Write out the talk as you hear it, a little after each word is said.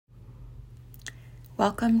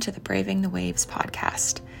Welcome to the Braving the Waves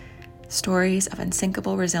podcast, stories of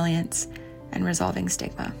unsinkable resilience and resolving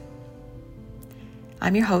stigma.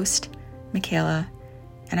 I'm your host, Michaela,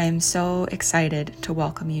 and I am so excited to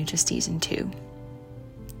welcome you to Season 2.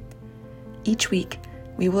 Each week,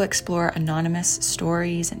 we will explore anonymous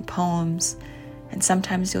stories and poems, and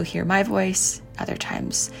sometimes you'll hear my voice, other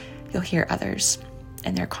times you'll hear others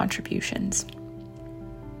and their contributions.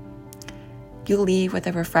 You'll leave with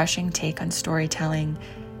a refreshing take on storytelling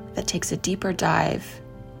that takes a deeper dive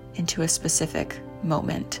into a specific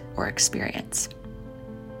moment or experience.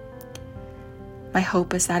 My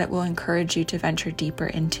hope is that it will encourage you to venture deeper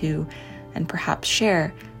into and perhaps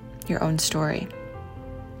share your own story,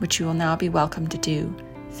 which you will now be welcome to do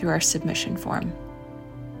through our submission form.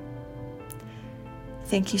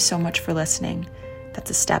 Thank you so much for listening.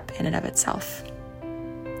 That's a step in and of itself.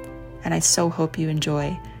 And I so hope you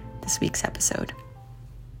enjoy this week's episode.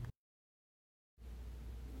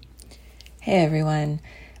 Hey everyone,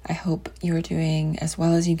 I hope you are doing as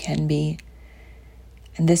well as you can be.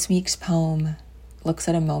 And this week's poem looks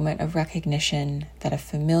at a moment of recognition that a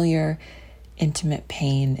familiar, intimate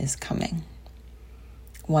pain is coming.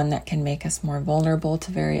 One that can make us more vulnerable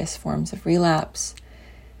to various forms of relapse.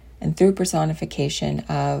 And through personification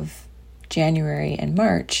of January and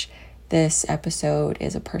March, this episode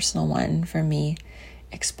is a personal one for me,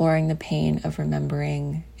 exploring the pain of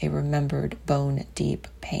remembering a remembered bone-deep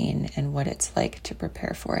pain and what it's like to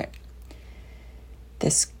prepare for it.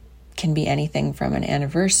 This can be anything from an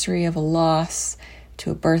anniversary of a loss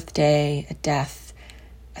to a birthday, a death,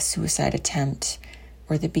 a suicide attempt,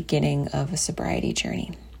 or the beginning of a sobriety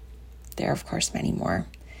journey. There are, of course, many more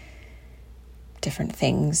different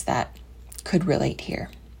things that could relate here.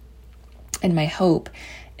 And my hope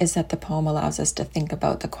is that the poem allows us to think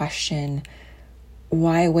about the question,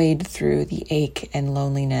 why wade through the ache and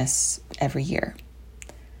loneliness every year?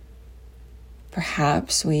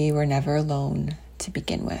 Perhaps we were never alone to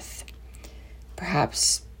begin with.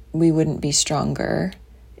 Perhaps we wouldn't be stronger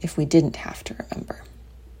if we didn't have to remember.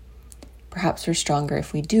 Perhaps we're stronger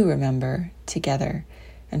if we do remember together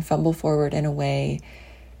and fumble forward in a way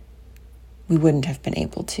we wouldn't have been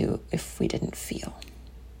able to if we didn't feel.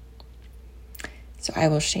 So I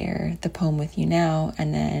will share the poem with you now,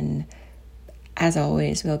 and then as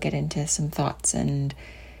always, we'll get into some thoughts and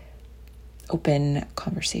open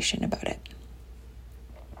conversation about it.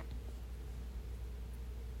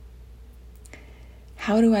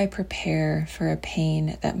 How do I prepare for a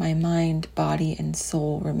pain that my mind, body, and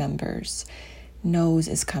soul remembers, knows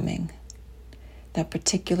is coming? That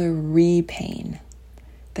particular re-pain,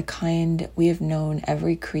 the kind we have known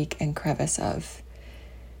every creak and crevice of,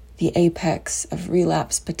 the apex of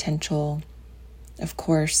relapse potential, of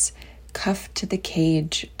course, cuffed to the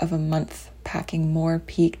cage of a month, packing more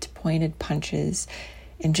peaked, pointed punches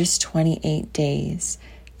in just 28 days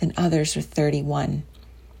than others with 31,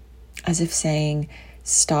 as if saying,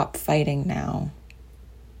 stop fighting now.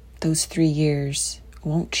 Those 3 years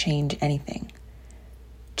won't change anything.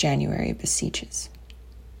 January beseeches.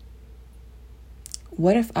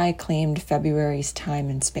 What if I claimed February's time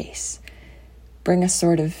and space? Bring a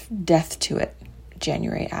sort of death to it,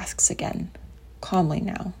 January asks again, calmly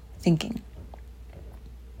now, thinking.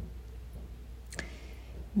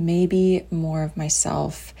 Maybe more of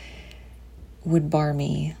myself would bar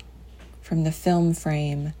me from the film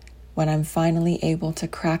frame when I'm finally able to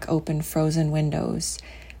crack open frozen windows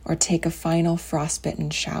or take a final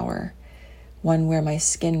frostbitten shower, one where my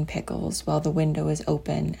skin pickles while the window is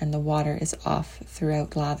open and the water is off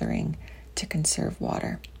throughout lathering to conserve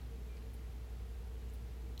water.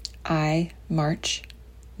 I, March,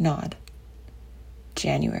 nod.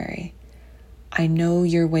 January. I know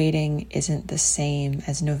your waiting isn't the same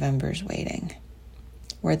as November's waiting,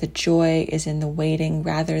 where the joy is in the waiting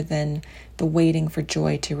rather than the waiting for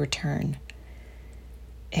joy to return,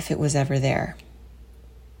 if it was ever there.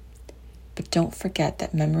 But don't forget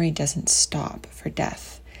that memory doesn't stop for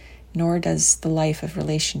death, nor does the life of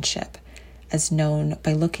relationship, as known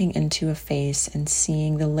by looking into a face and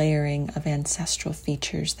seeing the layering of ancestral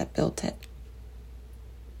features that built it.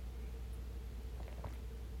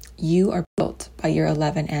 You are built by your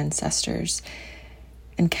 11 ancestors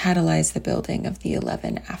and catalyze the building of the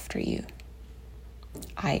 11 after you.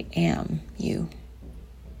 I am you.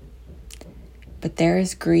 But there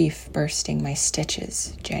is grief bursting my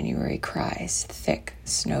stitches, January cries, thick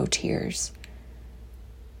snow tears.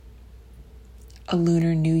 A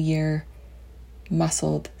lunar new year,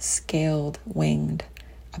 muscled, scaled, winged,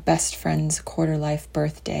 a best friend's quarter-life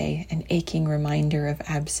birthday, an aching reminder of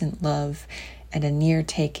absent love, and a near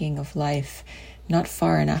taking of life not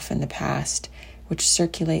far enough in the past, which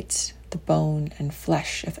circulates the bone and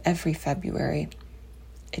flesh of every February,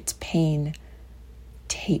 its pain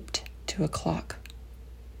taped to a clock,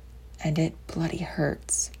 and it bloody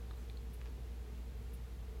hurts.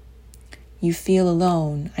 You feel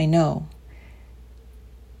alone, I know,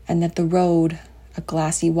 and that the road, a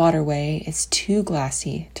glassy waterway, is too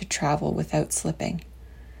glassy to travel without slipping,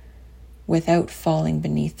 without falling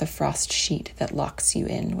beneath the frost sheet that locks you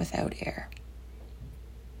in without air.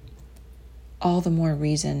 All the more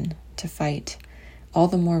reason to fight, all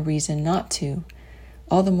the more reason not to,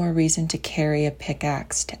 all the more reason to carry a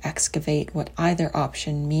pickaxe to excavate what either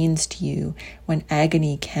option means to you when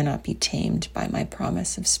agony cannot be tamed by my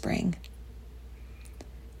promise of spring.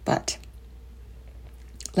 But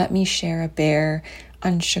let me share a bare,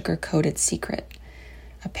 unsugar-coated secret,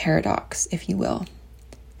 a paradox, if you will,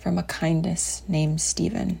 from a kindness named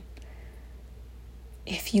Stephen.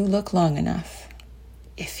 If you look long enough,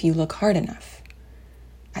 if you look hard enough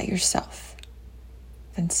at yourself,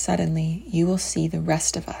 then suddenly you will see the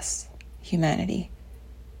rest of us, humanity,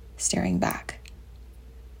 staring back.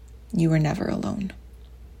 You were never alone.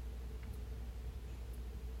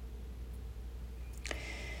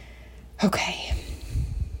 Okay.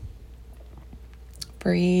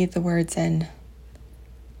 Breathe the words in.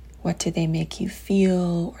 What do they make you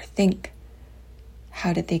feel or think?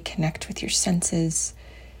 How did they connect with your senses?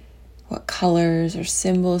 What colors or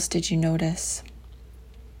symbols did you notice?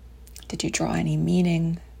 Did you draw any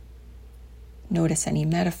meaning? Notice any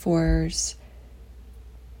metaphors?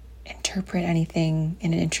 Interpret anything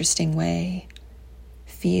in an interesting way?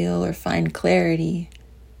 Feel or find clarity?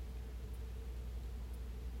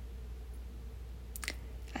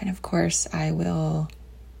 And of course, I will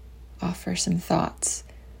offer some thoughts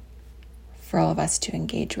for all of us to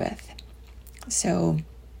engage with. So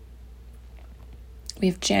we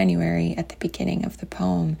have January at the beginning of the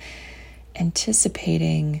poem,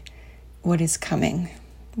 anticipating what is coming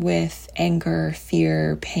with anger,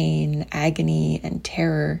 fear, pain, agony, and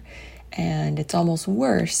terror. And it's almost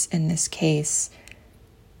worse in this case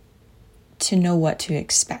to know what to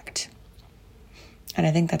expect. And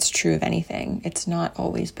I think that's true of anything. It's not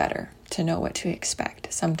always better to know what to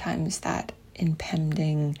expect. Sometimes that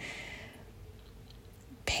impending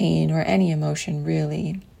pain or any emotion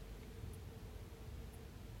really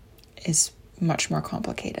is much more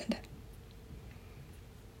complicated.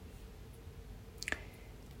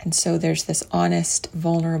 And so there's this honest,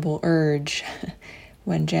 vulnerable urge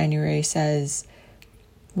when January says,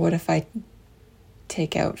 what if I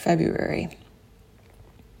take out February?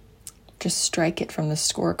 Just strike it from the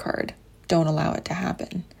scorecard. Don't allow it to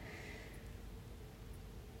happen.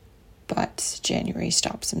 But January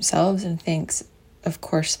stops himself and thinks, of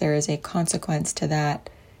course, there is a consequence to that.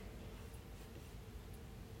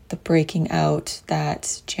 The breaking out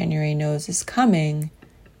that January knows is coming,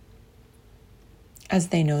 as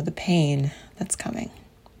they know the pain that's coming.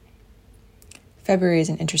 February is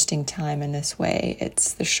an interesting time in this way.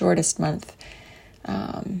 It's the shortest month,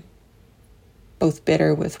 both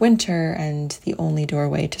bitter with winter and the only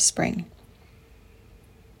doorway to spring.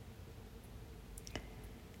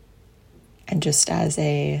 And just as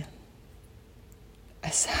a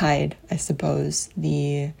aside, I suppose,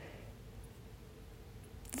 the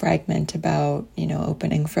fragment about,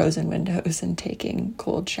 opening frozen windows and taking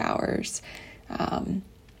cold showers,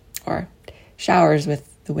 or showers with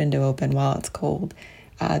the window open while it's cold.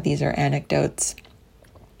 These are anecdotes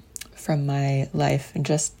from my life and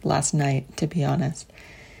just last night, to be honest.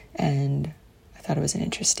 And I thought it was an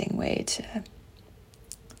interesting way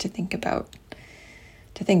to think about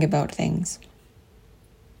things.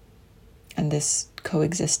 And this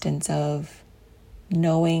coexistence of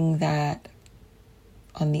knowing that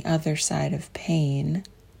on the other side of pain,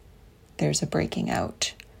 there's a breaking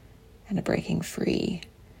out and a breaking free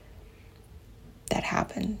that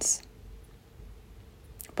happens.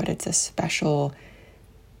 But it's a special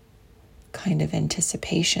kind of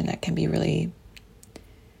anticipation that can be really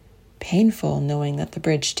painful, knowing that the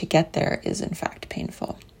bridge to get there is in fact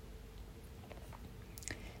painful.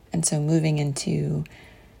 And so moving into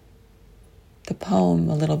the poem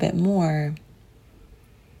a little bit more,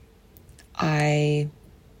 I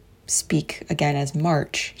speak again as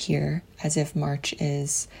March here, as if March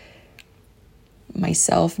is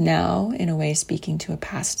myself now, in a way speaking to a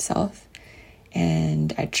past self.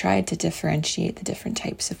 And I tried to differentiate the different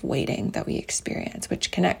types of waiting that we experience,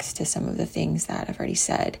 which connects to some of the things that I've already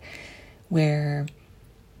said, where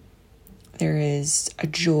there is a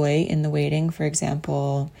joy in the waiting, for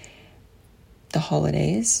example, the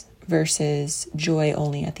holidays, versus joy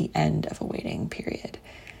only at the end of a waiting period.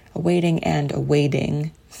 A waiting and a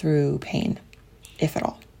wading through pain, if at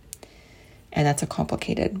all. And that's a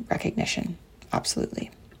complicated recognition,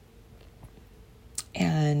 absolutely.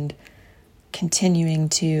 And continuing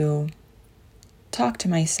to talk to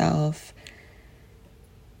myself,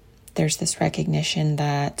 there's this recognition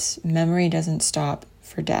that memory doesn't stop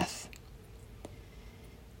for death.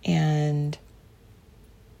 And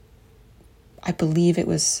I believe it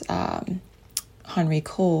was Henri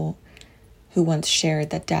Cole who once shared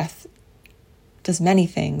that death does many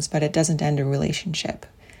things, but it doesn't end a relationship.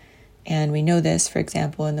 And we know this, for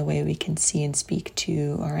example, in the way we can see and speak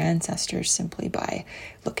to our ancestors simply by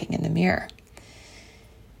looking in the mirror,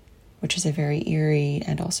 which is a very eerie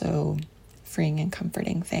and also freeing and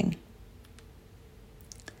comforting thing.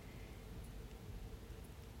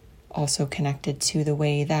 Also connected to the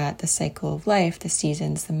way that the cycle of life, the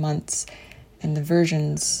seasons, the months, and the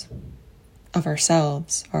versions of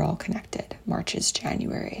ourselves are all connected. March is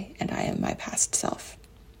January, and I am my past self.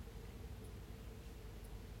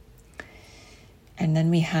 And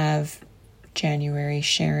then we have January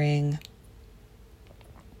sharing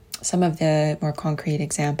some of the more concrete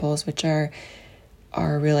examples, which are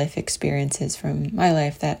real life experiences from my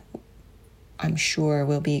life that I'm sure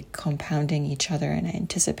will be compounding each other, and I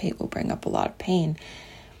anticipate will bring up a lot of pain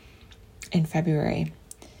in February.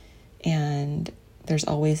 And there's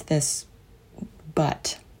always this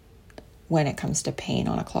but when it comes to pain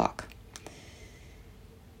on a clock.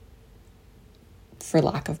 For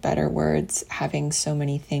lack of better words, having so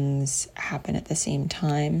many things happen at the same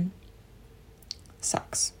time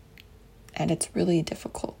sucks. And it's really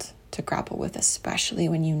difficult to grapple with, especially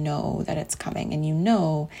when you know that it's coming and you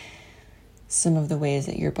know some of the ways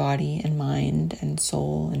that your body and mind and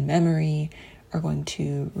soul and memory are going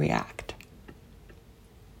to react.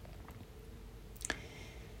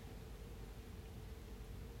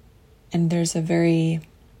 And there's a very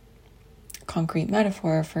concrete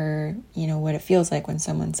metaphor for, what it feels like when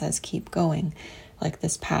someone says, keep going. Like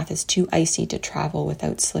this path is too icy to travel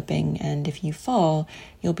without slipping. And if you fall,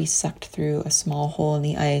 you'll be sucked through a small hole in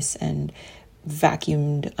the ice and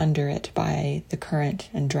vacuumed under it by the current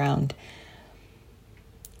and drowned.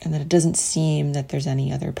 And that it doesn't seem that there's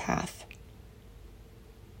any other path.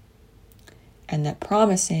 And that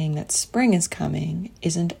promising that spring is coming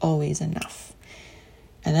isn't always enough.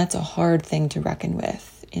 And that's a hard thing to reckon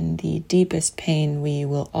with. In the deepest pain, we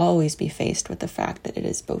will always be faced with the fact that it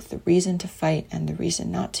is both the reason to fight and the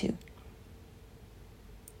reason not to.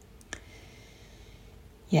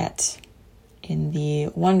 Yet, in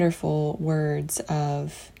the wonderful words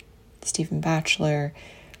of Stephen Batchelor,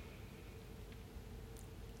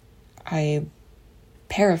 I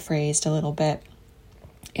paraphrased a little bit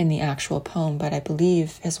in the actual poem, but I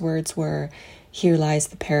believe his words were, "Here lies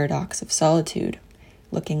the paradox of solitude.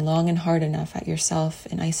 Looking long and hard enough at yourself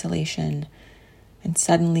in isolation, and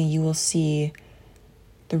suddenly you will see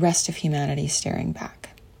the rest of humanity staring back.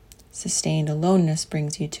 Sustained aloneness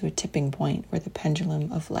brings you to a tipping point where the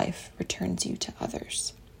pendulum of life returns you to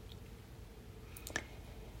others."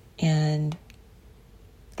 And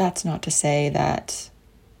that's not to say that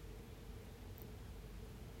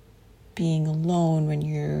being alone when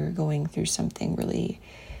you're going through something really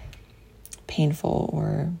painful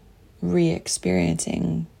or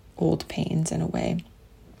re-experiencing old pains in a way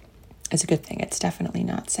is a good thing. It's definitely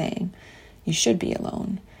not saying you should be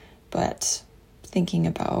alone, but thinking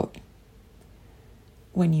about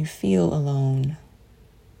when you feel alone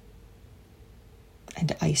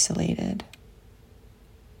and isolated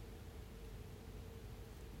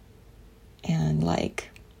and like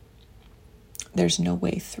there's no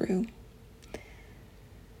way through.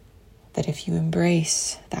 That if you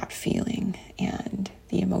embrace that feeling and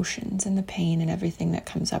the emotions and the pain and everything that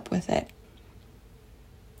comes up with it,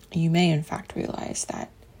 you may in fact realize that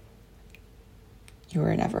you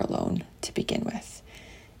were never alone to begin with.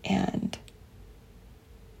 And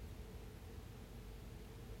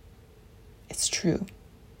it's true.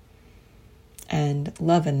 And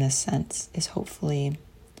love in this sense is hopefully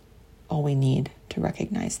all we need to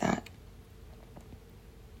recognize that.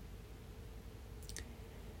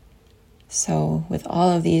 So with all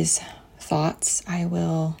of these thoughts, I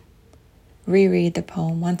will reread the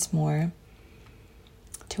poem once more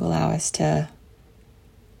to allow us to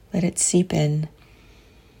let it seep in.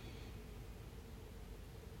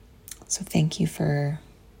 So thank you for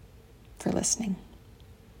listening.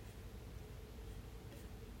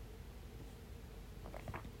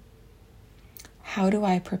 How do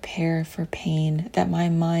I prepare for pain that my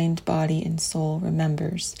mind, body, and soul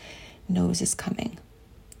remembers, knows is coming?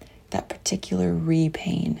 That particular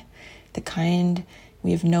re-pain, the kind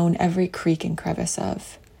we have known every creak and crevice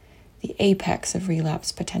of, the apex of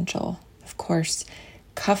relapse potential. Of course,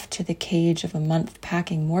 cuffed to the cage of a month,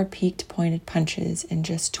 packing more peaked pointed punches in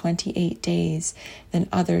just 28 days than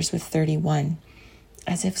others with 31,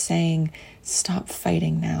 as if saying, stop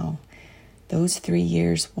fighting now. Those 3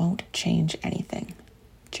 years won't change anything,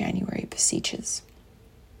 January beseeches.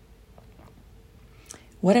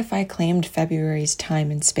 What if I claimed February's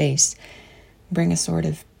time and space? Bring a sort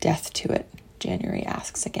of death to it, January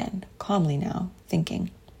asks again, calmly now,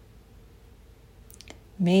 thinking.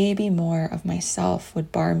 Maybe more of myself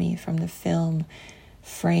would bar me from the film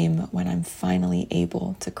frame when I'm finally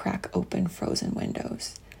able to crack open frozen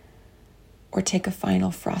windows. Or take a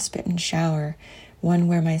final frostbitten shower, one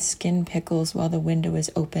where my skin pickles while the window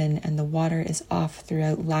is open and the water is off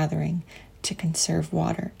throughout lathering to conserve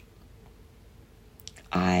water.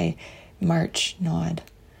 I, March, nod.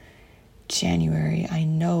 January, I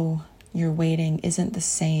know your waiting isn't the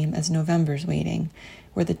same as November's waiting,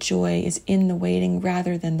 where the joy is in the waiting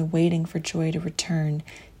rather than the waiting for joy to return,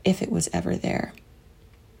 if it was ever there.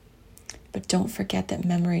 But don't forget that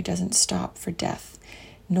memory doesn't stop for death,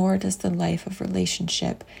 nor does the life of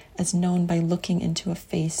relationship as known by looking into a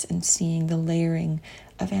face and seeing the layering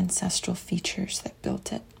of ancestral features that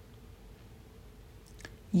built it.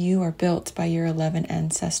 You are built by your 11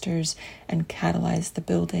 ancestors and catalyze the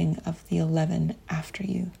building of the 11 after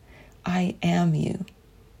you. I am you.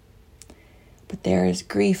 But there is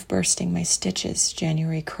grief bursting my stitches,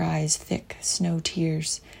 January cries, thick snow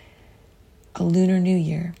tears. A lunar new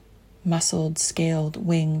year, muscled, scaled,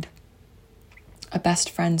 winged. A best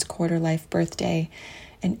friend's quarter-life birthday,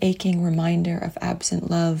 an aching reminder of absent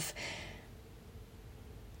love,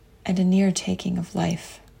 and a near taking of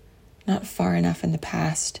life, not far enough in the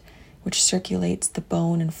past, which circulates the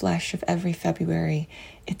bone and flesh of every February,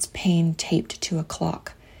 its pain taped to a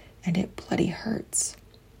clock, and it bloody hurts.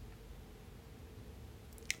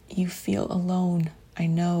 You feel alone, I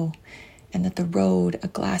know, and that the road, a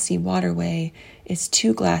glassy waterway, is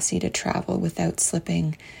too glassy to travel without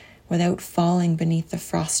slipping, without falling beneath the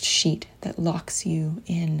frost sheet that locks you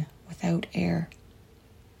in without air.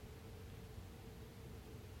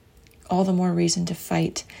 All the more reason to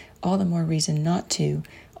fight, all the more reason not to,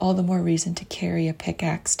 all the more reason to carry a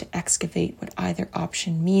pickaxe to excavate what either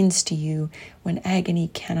option means to you when agony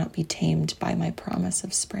cannot be tamed by my promise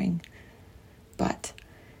of spring. But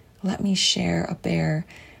let me share a bare,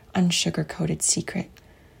 unsugar-coated secret,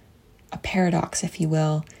 a paradox, if you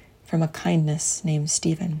will, from a kindness named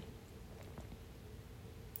Stephen.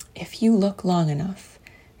 If you look long enough,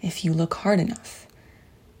 if you look hard enough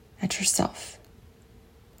at yourself,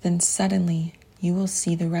 then suddenly you will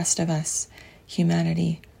see the rest of us,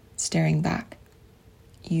 humanity, staring back.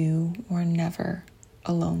 You were never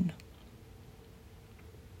alone.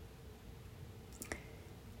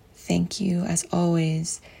 Thank you, as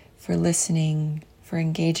always, for listening, for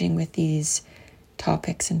engaging with these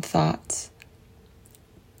topics and thoughts,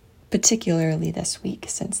 particularly this week,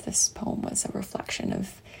 since this poem was a reflection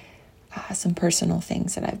of some personal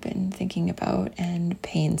things that I've been thinking about and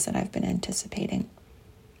pains that I've been anticipating.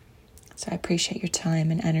 So I appreciate your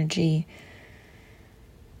time and energy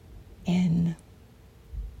in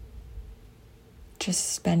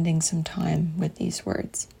just spending some time with these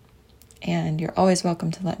words. And you're always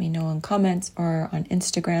welcome to let me know in comments or on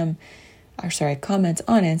Instagram, comments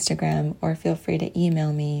on Instagram, or feel free to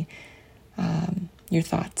email me your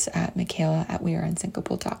thoughts at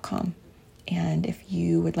Michaela@weareunsinkable.com. And if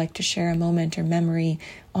you would like to share a moment or memory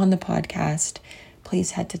on the podcast,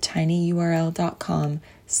 please head to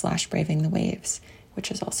tinyurl.com/bravingthewaves,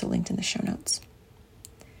 which is also linked in the show notes.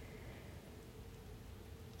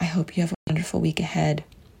 I hope you have a wonderful week ahead.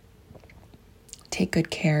 Take good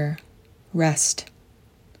care, rest,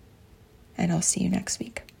 and I'll see you next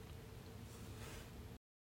week.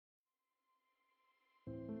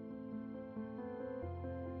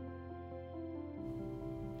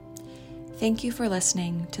 Thank you for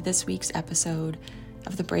listening to this week's episode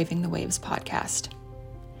of the Braving the Waves podcast.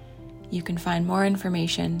 You can find more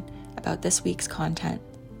information about this week's content,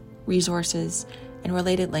 resources, and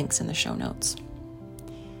related links in the show notes.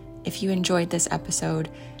 If you enjoyed this episode,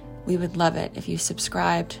 we would love it if you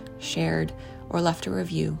subscribed, shared, or left a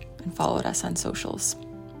review and followed us on socials.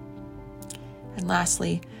 And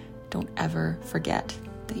lastly, don't ever forget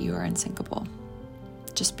that you are unsinkable.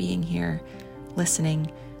 Just being here,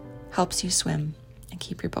 listening, helps you swim and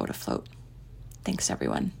keep your boat afloat. Thanks,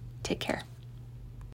 everyone. Take care.